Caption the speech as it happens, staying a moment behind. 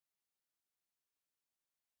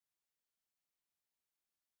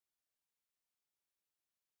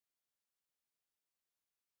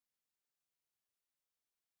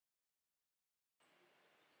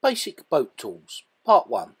Basic boat tools, part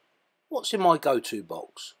 1. What's in my go-to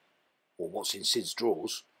box? Or what's in Sid's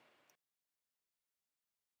drawers?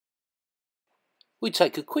 We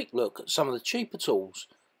take a quick look at some of the cheaper tools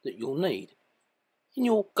that you'll need in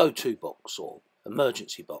your go-to box or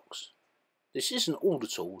emergency box. This isn't all the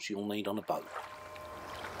tools you'll need on a boat.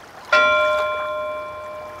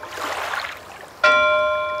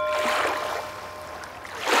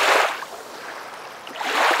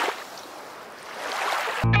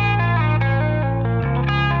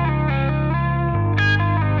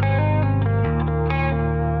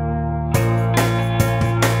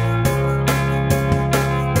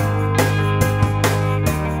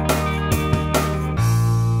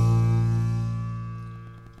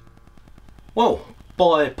 Well,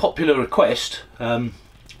 by popular request,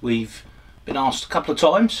 we've been asked a couple of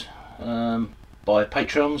times by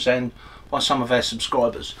Patreons and by some of our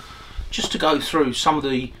subscribers just to go through some of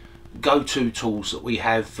the go-to tools that we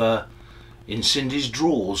have in Cindy's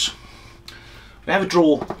drawers. We have a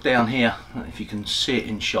drawer down here, if you can see it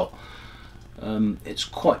in shot. It's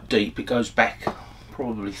quite deep, it goes back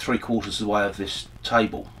probably 3/4 of the way of this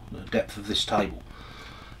table, the depth of this table,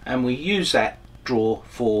 and we use that drawer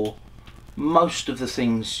for most of the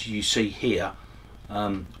things you see here,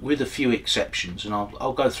 with a few exceptions, and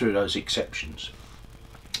I'll go through those exceptions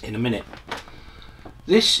in a minute.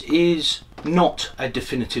 This is not a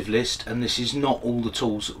definitive list, and this is not all the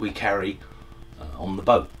tools that we carry on the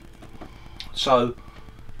boat. So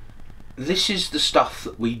this is the stuff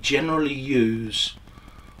that we generally use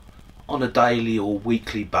on a daily or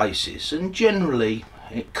weekly basis, and generally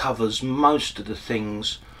it covers most of the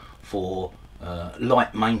things for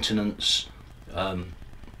light maintenance,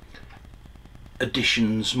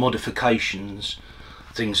 additions, modifications,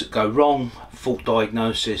 things that go wrong, fault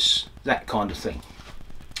diagnosis, that kind of thing.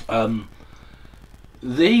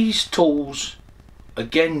 These tools,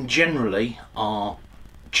 again, generally are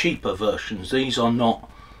cheaper versions. These are not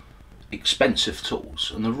expensive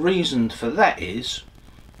tools, and the reason for that is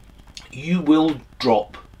you will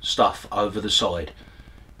drop stuff over the side.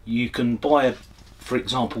 You can buy, for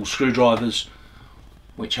example, screwdrivers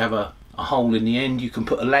which have a hole in the end you can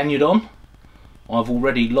put a lanyard on. I've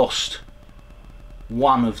already lost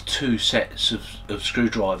one of 2 sets of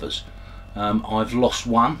screwdrivers. I've lost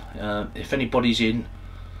one. If anybody's in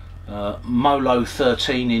Molo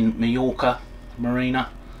 13 in Mallorca Marina,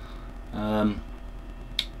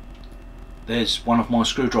 there's one of my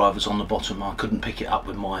screwdrivers on the bottom. I couldn't pick it up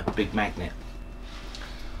with my big magnet.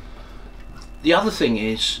 The other thing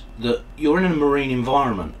is that you're in a marine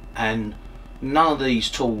environment and none of these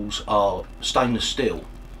tools are stainless steel,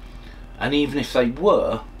 and even if they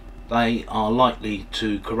were, they are likely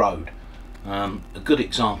to corrode. A good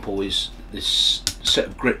example is this set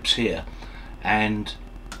of grips here and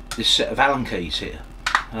this set of Allen keys here,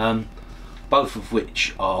 both of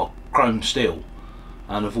which are chrome steel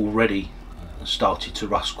and have already started to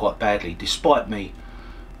rust quite badly, despite me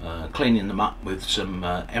cleaning them up with some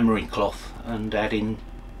emery cloth and adding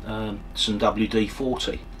some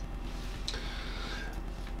WD-40.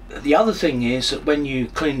 The other thing is that when you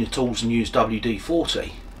clean your tools and use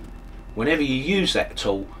WD-40, whenever you use that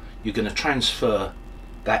tool, you're going to transfer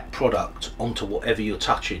that product onto whatever you're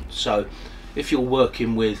touching. So if you're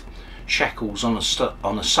working with shackles on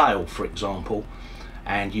a sail, for example,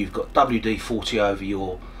 and you've got WD-40 over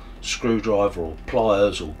your screwdriver or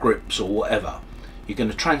pliers or grips or whatever, you're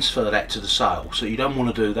going to transfer that to the sail, so you don't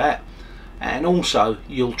want to do that. And also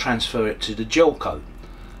you'll transfer it to the gel coat.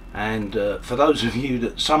 And for those of you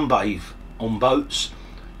that sunbathe on boats,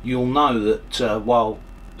 you'll know that while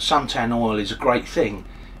suntan oil is a great thing,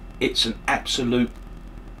 it's an absolute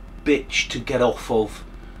bitch to get off of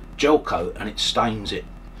gel coat, and it stains it,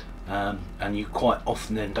 and you quite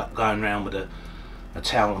often end up going around with a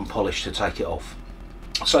towel and polish to take it off.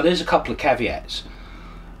 So there's a couple of caveats.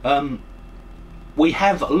 We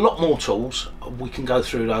have a lot more tools. We can go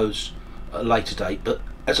through those at a later date, but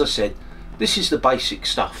as I said, this is the basic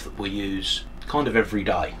stuff that we use kind of every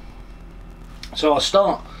day. So I'll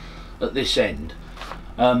start at this end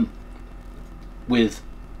with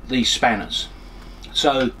these spanners.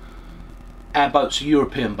 So our boat's a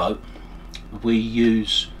European boat. We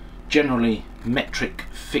use generally metric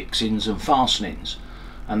fixings and fastenings,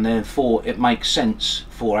 and therefore it makes sense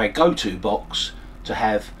for our go-to box to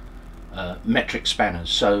have metric spanners.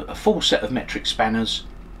 So a full set of metric spanners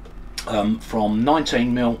from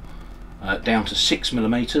 19mm down to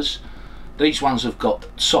 6mm. These ones have got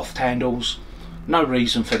soft handles. No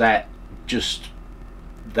reason for that, just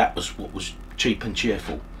that was what was cheap and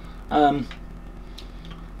cheerful. I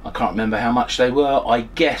can't remember how much they were. I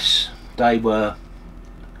guess they were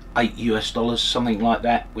 8 US dollars, something like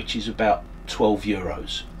that, which is about 12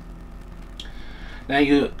 euros. Now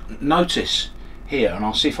you notice here, and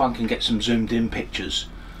I'll see if I can get some zoomed in pictures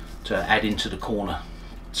to add into the corner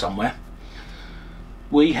somewhere,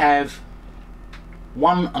 we have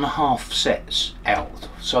 1.5 sets out.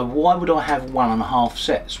 So why would I have 1.5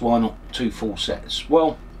 sets? Why not 2 full sets?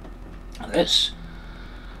 Well, let's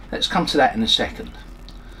come to that in a second.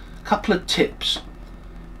 A couple of tips.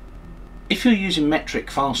 If you're using metric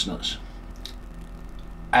fasteners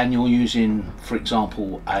and you're using, for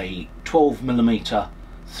example, a 12mm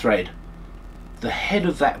thread, the head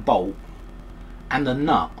of that bolt and the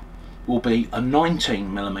nut will be a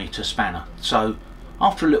 19mm spanner. So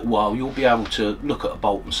after a little while you'll be able to look at a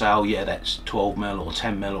bolt and say, oh yeah, that's 12mm or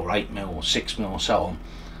 10mm or 8mm or 6mm or so on,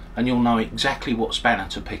 and you'll know exactly what spanner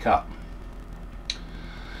to pick up.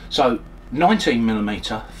 So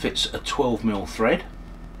 19mm fits a 12mm thread,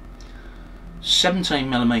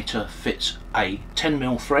 17mm fits a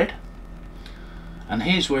 10mm thread, and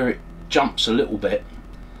here's where it jumps a little bit.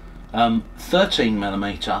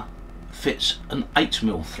 13mm fits an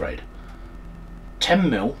 8mm thread,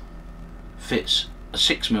 10mm fits a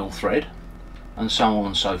 6mm thread, and so on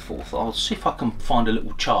and so forth. I'll see if I can find a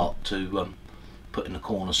little chart to put in the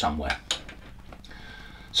corner somewhere.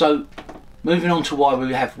 So moving on to why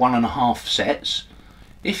we have 1.5 sets.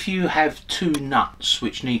 If you have 2 nuts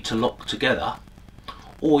which need to lock together,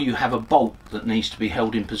 or you have a bolt that needs to be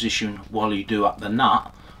held in position while you do up the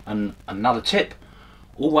nut, and another tip,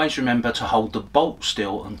 always remember to hold the bolt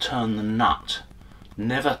still and turn the nut.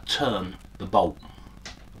 Never turn the bolt.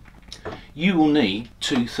 You will need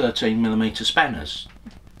 2 13mm spanners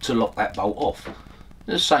to lock that bolt off.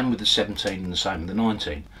 The same with the 17 and the same with the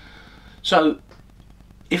 19. So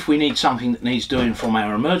if we need something that needs doing from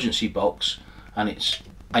our emergency box and it's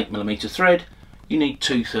 8mm thread, you need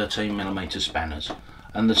 2 13mm spanners,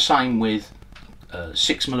 and the same with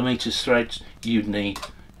 6mm threads, you'd need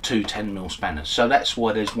 2 10mm spanners. So that's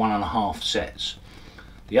why there's 1.5 sets.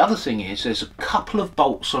 The other thing is there's a couple of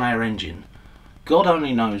bolts on our engine, God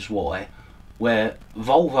only knows why, where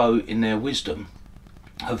Volvo in their wisdom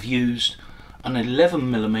have used an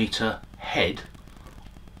 11mm head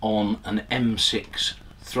on an M6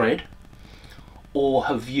 thread, or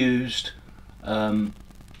have used a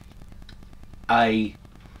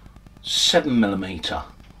 7mm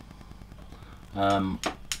on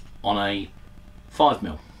a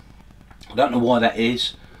 5mm. I don't know why that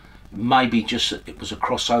is. Maybe just that it was a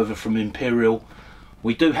crossover from Imperial.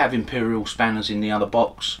 We do have Imperial spanners in the other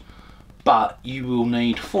box, but you will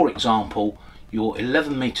need, for example, your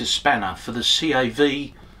 11mm spanner for the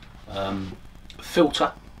CAV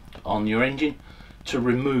filter on your engine, to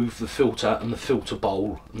remove the filter and the filter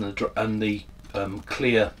bowl and the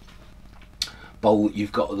clear bowl that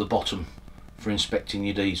you've got at the bottom for inspecting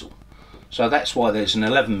your diesel. So that's why there's an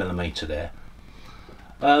 11mm there.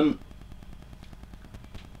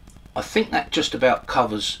 I think that just about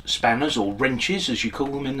covers spanners, or wrenches as you call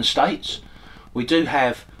them in the States. We do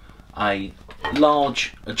have a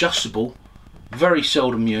large adjustable, very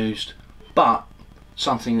seldom used, but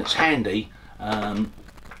something that's handy.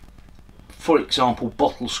 For example,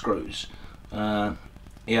 bottle screws. Yeah,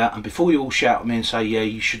 and before you all shout at me and say, yeah,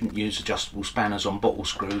 you shouldn't use adjustable spanners on bottle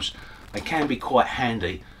screws, they can be quite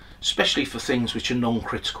handy, especially for things which are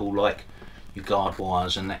non-critical, like your guard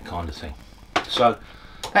wires and that kind of thing. So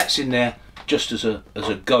that's in there just as a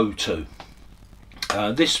go-to.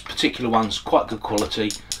 This particular one's quite good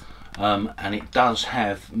quality, and it does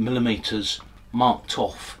have millimeters marked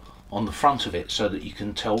off on the front of it so that you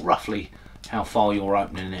can tell roughly how far you're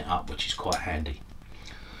opening it up, which is quite handy.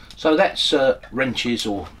 So that's wrenches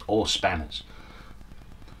or spanners.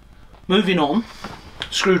 Moving on,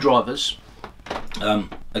 screwdrivers.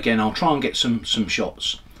 Again, I'll try and get some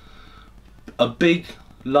shots. A big,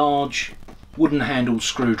 large, wooden handled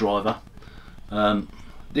screwdriver.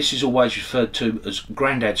 This is always referred to as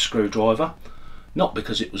Grandad's screwdriver, not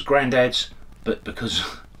because it was Grandad's, but because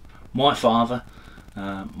my father,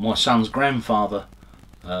 my son's grandfather,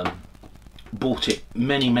 bought it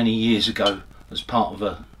many years ago as part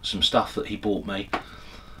of some stuff that he bought me.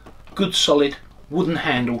 Good solid wooden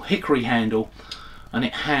handle, hickory handle, and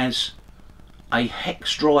it has a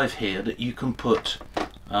hex drive here that you can put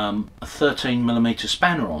a 13mm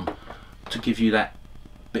spanner on to give you that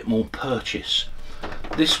bit more purchase.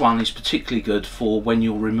 This one is particularly good for when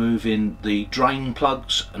you're removing the drain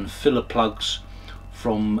plugs and filler plugs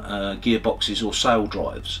from gearboxes or sail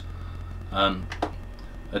drives.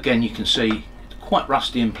 Again, you can see it's quite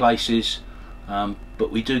rusty in places,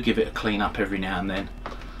 but we do give it a clean up every now and then.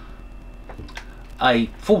 A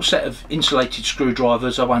full set of insulated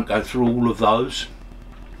screwdrivers, I won't go through all of those.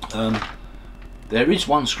 There is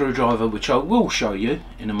one screwdriver which I will show you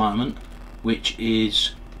in a moment, which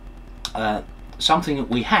is something that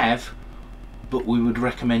we have but we would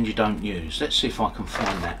recommend you don't use. Let's see if I can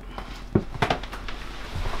find that.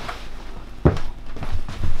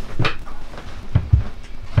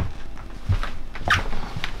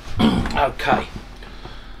 Okay,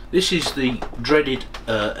 this is the dreaded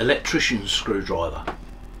electrician's screwdriver.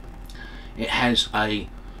 It has a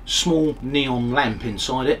small neon lamp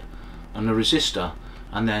inside it and a resistor,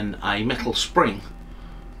 and then a metal spring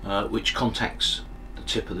which contacts the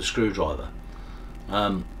tip of the screwdriver.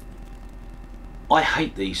 I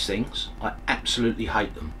hate these things. I absolutely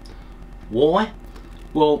hate them. Why?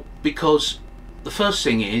 Well, because the first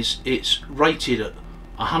thing is it's rated at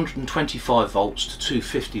 125 volts to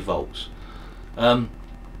 250 volts.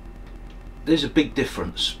 There's a big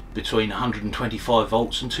difference between 125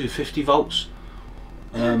 volts and 250 volts,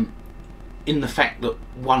 in the fact that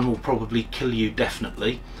one will probably kill you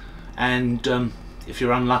definitely, and if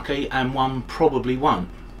you're unlucky, and one probably won't.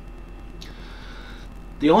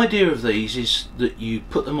 The idea of these is that you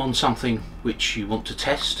put them on something which you want to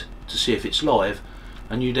test to see if it's live,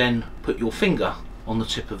 and you then put your finger on the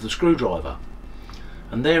tip of the screwdriver,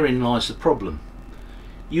 and therein lies the problem.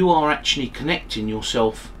 You are actually connecting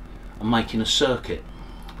yourself and making a circuit,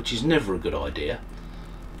 which is never a good idea.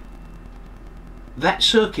 That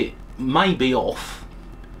circuit may be off,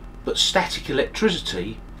 but static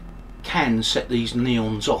electricity can set these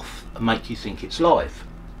neons off and make you think it's live.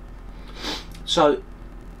 So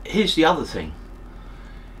here's the other thing.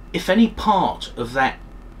 If any part of that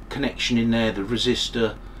connection in there, the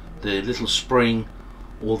resistor, the little spring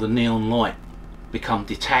or the neon light, become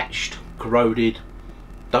detached, corroded,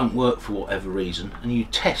 don't work for whatever reason, and you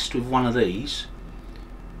test with one of these,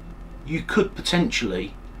 you could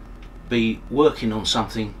potentially be working on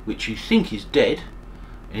something which you think is dead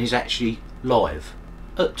and is actually live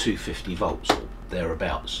at 250 volts or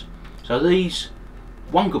thereabouts. So these,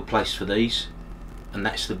 one good place for these, and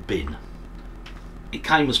that's the bin. It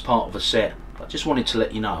came as part of a set. I just wanted to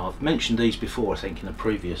let you know. I've mentioned these before, I think, in a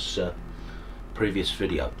previous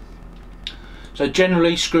video. So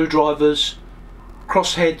generally, screwdrivers,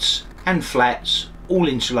 crossheads and flats, all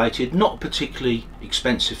insulated, not a particularly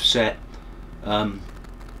expensive set, and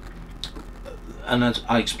as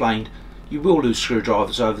I explained, you will lose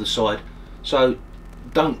screwdrivers over the side, so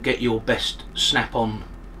don't get your best snap-on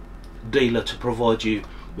dealer to provide you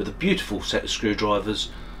with a beautiful set of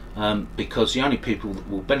screwdrivers, because the only people that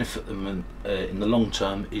will benefit them in the long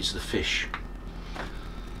term is the fish.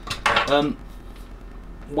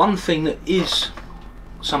 One thing that is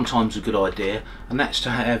sometimes a good idea, and that's to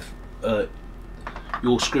have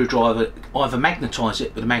your screwdriver either magnetise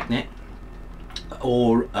it with a magnet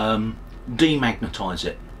or demagnetise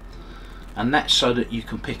it, and that's so that you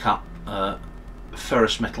can pick up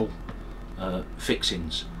ferrous metal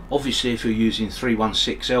fixings. Obviously, if you're using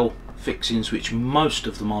 316L fixings, which most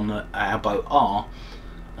of them on our boat are,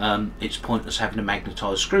 it's pointless having a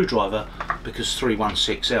magnetised screwdriver, because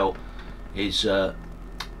 316L is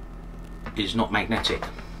not magnetic.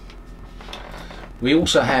 We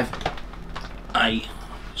also have a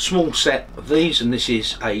small set of these, and this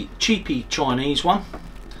is a cheapy Chinese one.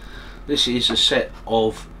 This is a set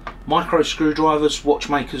of micro screwdrivers,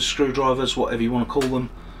 watchmakers screwdrivers, whatever you want to call them.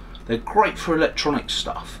 They're great for electronic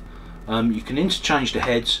stuff. You can interchange the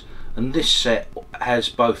heads, and this set has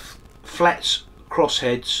both flats,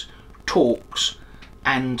 crossheads, Torx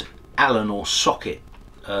and Allen or socket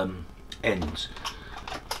ends,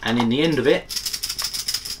 and in the end of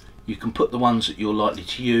it you can put the ones that you're likely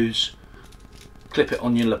to use, clip it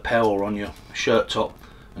on your lapel or on your shirt top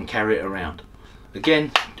and carry it around.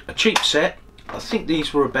 Again, a cheap set. I think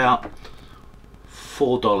these were about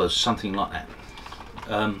 $4, something like that.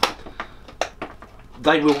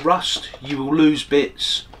 They will rust, you will lose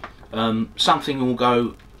bits, something will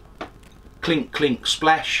go clink clink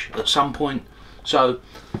splash at some point, so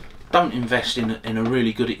don't invest in a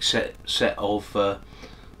really good set of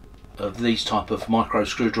these type of micro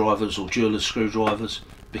screwdrivers or jeweler's screwdrivers,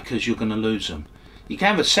 because you're going to lose them. You can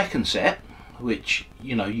have a second set which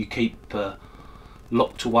you keep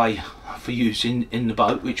locked away for use in the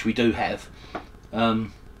boat, which we do have,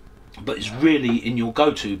 but it's really in your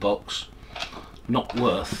go-to box not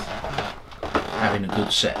worth having a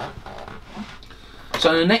good set.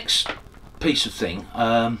 So the next piece of thing,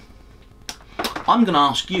 I'm going to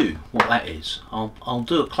ask you what that is. I'll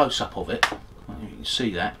do a close-up of it. You can see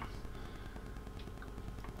that.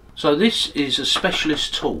 So this is a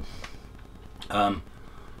specialist tool.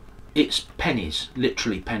 It's pennies,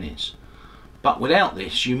 literally pennies. But without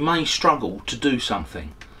this you may struggle to do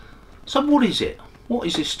something. So what is it? What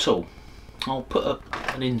is this tool? I'll put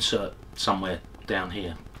an insert somewhere down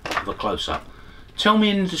here of a close-up. Tell me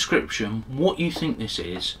in the description what you think this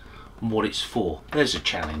is and what it's for. There's a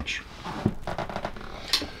challenge.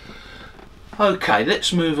 Okay,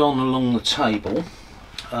 let's move on along the table.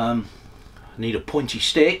 I need a pointy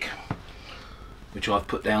stick, which I've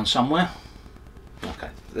put down somewhere.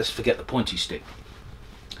 Okay, let's forget the pointy stick.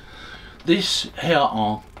 This here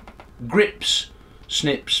are grips,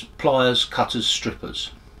 snips, pliers, cutters,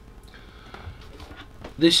 strippers.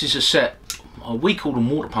 This is a set, we call them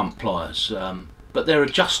water pump pliers, but they're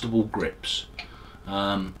adjustable grips.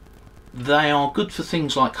 They are good for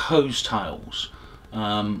things like hose tails,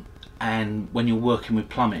 and when you're working with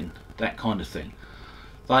plumbing, that kind of thing.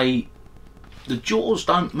 The jaws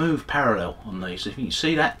don't move parallel on these. If you can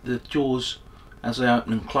see that, the jaws as they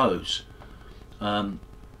open and close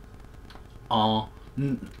are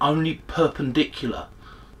only perpendicular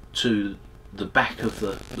to the back of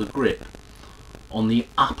the grip on the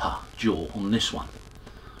upper jaw on this one,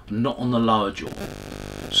 not on the lower jaw.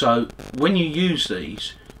 So when you use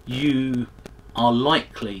these, you are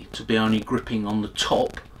likely to be only gripping on the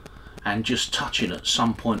top and just touching at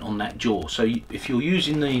some point on that jaw. So if you're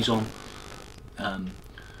using these on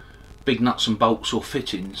big nuts and bolts or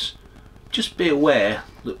fittings, just be aware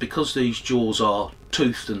that because these jaws are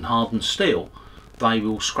toothed and hardened steel, they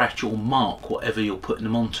will scratch or mark whatever you're putting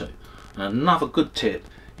them onto. And another good tip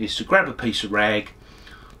is to grab a piece of rag,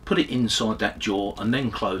 put it inside that jaw and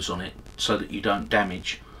then close on it so that you don't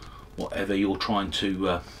damage whatever you're trying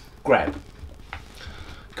to grab.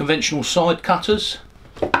 Conventional side cutters,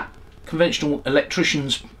 conventional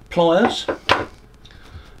electrician's pliers,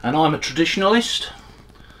 and I'm a traditionalist.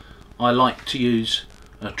 I like to use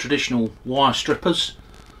traditional wire strippers,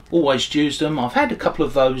 always used them. I've had a couple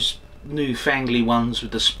of those newfangledy ones with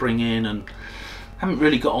the spring in and haven't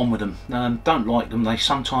really got on with them. Don't like them. They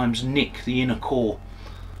sometimes nick the inner core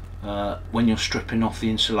when you're stripping off the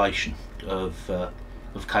insulation of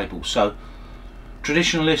cables. So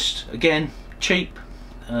traditionalist, again, cheap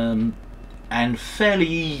and fairly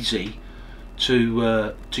easy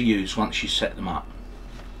to use once you set them up.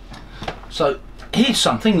 So here's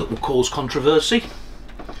something that will cause controversy.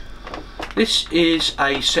 This is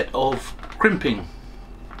a set of crimping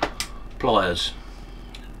pliers,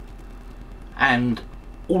 and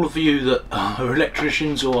all of you that are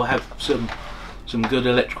electricians or have some good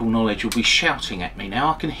electrical knowledge will be shouting at me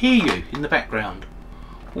now. I can hear you in the background.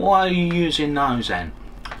 Why are you using those, Ant?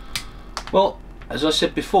 Well, as I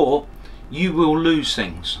said before, you will lose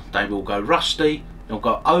things. They will go rusty, they'll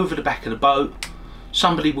go over the back of the boat,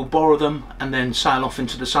 somebody will borrow them and then sail off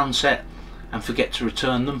into the sunset and forget to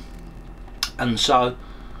return them. And so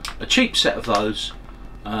a cheap set of those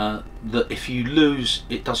that if you lose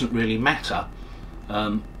it doesn't really matter,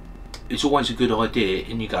 it's always a good idea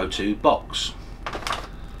in your go-to box.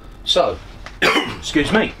 So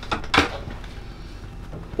excuse me,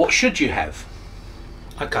 what should you have?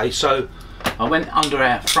 Okay, so I went under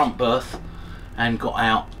our front berth and got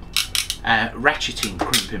out our ratcheting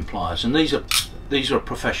crimping pliers, and these are a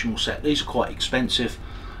professional set. These are quite expensive.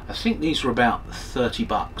 I think these were about 30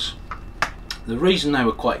 bucks. The reason they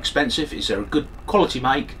were quite expensive is they're a good quality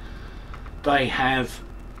make. They have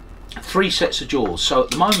 3 sets of jaws. So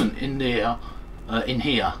at the moment in here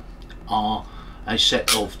are a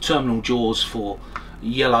set of terminal jaws for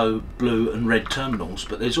yellow, blue and red terminals,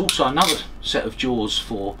 but there's also another set of jaws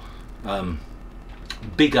for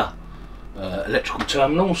bigger electrical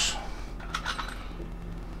terminals,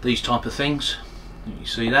 these type of things. You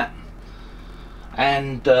see that?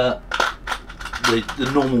 And the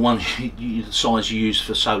normal ones, the size you use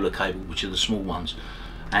for solar cable, which are the small ones,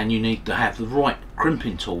 and you need to have the right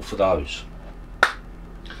crimping tool for those.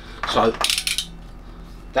 So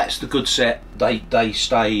that's the good set. They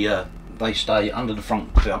stay under the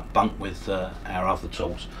front bunk with our other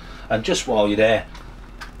tools. And just while you're there,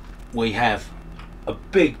 we have a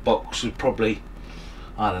big box of probably,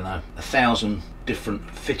 I don't know, 1,000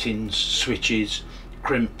 different fittings, switches,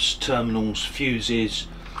 crimps, terminals, fuses.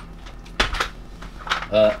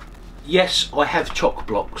 Yes, I have chock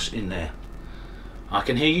blocks in there. I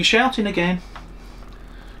can hear you shouting again.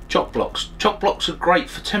 Chock blocks. Chock blocks are great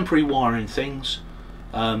for temporary wiring things.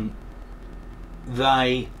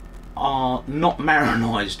 They are not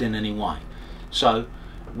marinized in any way. So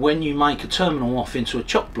when you make a terminal off into a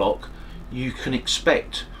chock block, you can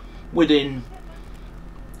expect within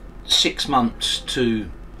 6 months to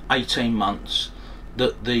 18 months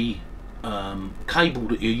that the cable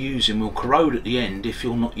that you're using will corrode at the end if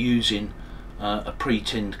you're not using a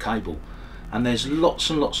pre-tinned cable. And there's lots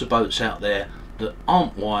and lots of boats out there that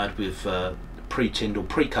aren't wired with pre-tinned or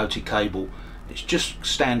pre-coated cable It's just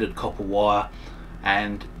standard copper wire,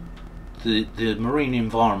 and the marine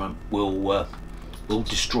environment will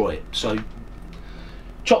destroy it. So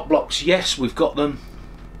chock blocks, yes, we've got them.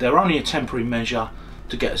 They're only a temporary measure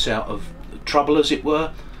to get us out of trouble, as it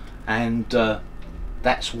were, and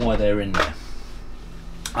that's why they're in there.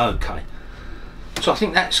 Okay, so I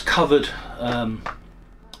think that's covered